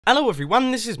Hello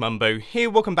everyone, this is Mumbo here,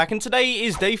 welcome back, and today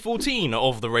is day 14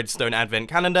 of the Redstone Advent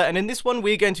Calendar, and in this one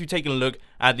we're going to be taking a look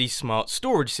at the smart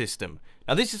storage system.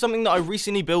 Now this is something that I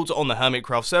recently built on the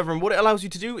Hermitcraft server, and what it allows you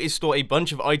to do is store a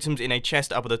bunch of items in a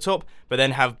chest up at the top, but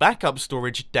then have backup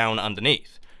storage down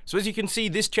underneath. So as you can see,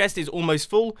 this chest is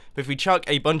almost full, but if we chuck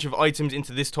a bunch of items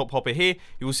into this top hopper here,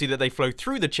 you will see that they flow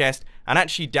through the chest and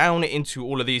actually down into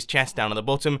all of these chests down at the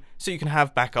bottom, so you can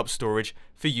have backup storage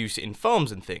for use in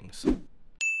farms and things.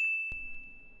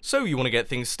 So you want to get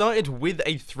things started with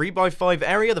a 3x5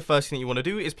 area. The first thing that you want to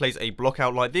do is place a block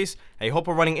out like this, a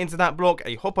hopper running into that block,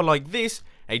 a hopper like this,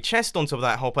 a chest on top of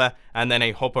that hopper, and then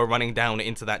a hopper running down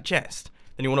into that chest.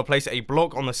 Then you want to place a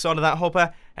block on the side of that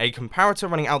hopper, a comparator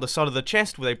running out the side of the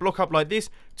chest with a block up like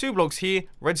this, 2 blocks here,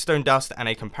 redstone dust and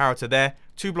a comparator there,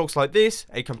 2 blocks like this,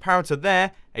 a comparator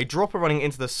there, a dropper running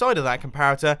into the side of that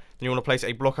comparator. Then you want to place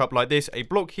a block up like this, a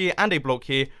block here and a block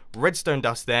here, redstone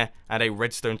dust there, and a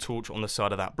redstone torch on the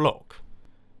side of that block.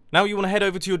 Now you want to head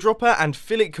over to your dropper and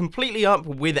fill it completely up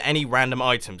with any random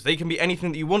items. They can be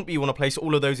anything that you want, but you want to place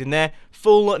all of those in there.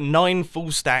 9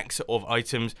 full stacks of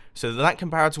items, so that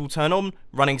comparator will turn on,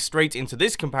 running straight into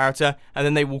this comparator, and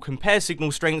then they will compare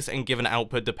signal strengths and give an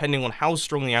output depending on how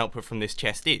strong the output from this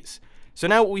chest is. So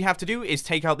now what we have to do is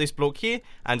take out this block here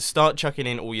and start chucking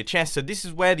in all your chests. So this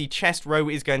is where the chest row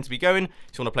is going to be going.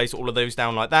 So you want to place all of those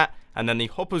down like that, and then the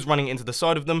hoppers running into the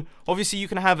side of them. Obviously you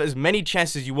can have as many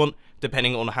chests as you want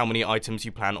depending on how many items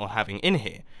you plan on having in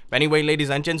here. But anyway, ladies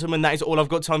and gentlemen, that is all I've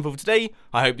got time for today.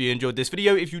 I hope you enjoyed this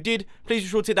video. If you did, please be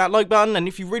sure to hit that like button, and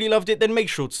if you really loved it, then make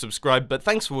sure to subscribe. But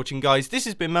thanks for watching, guys. This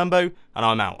has been Mambo, and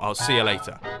I'm out. I'll see you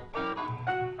later.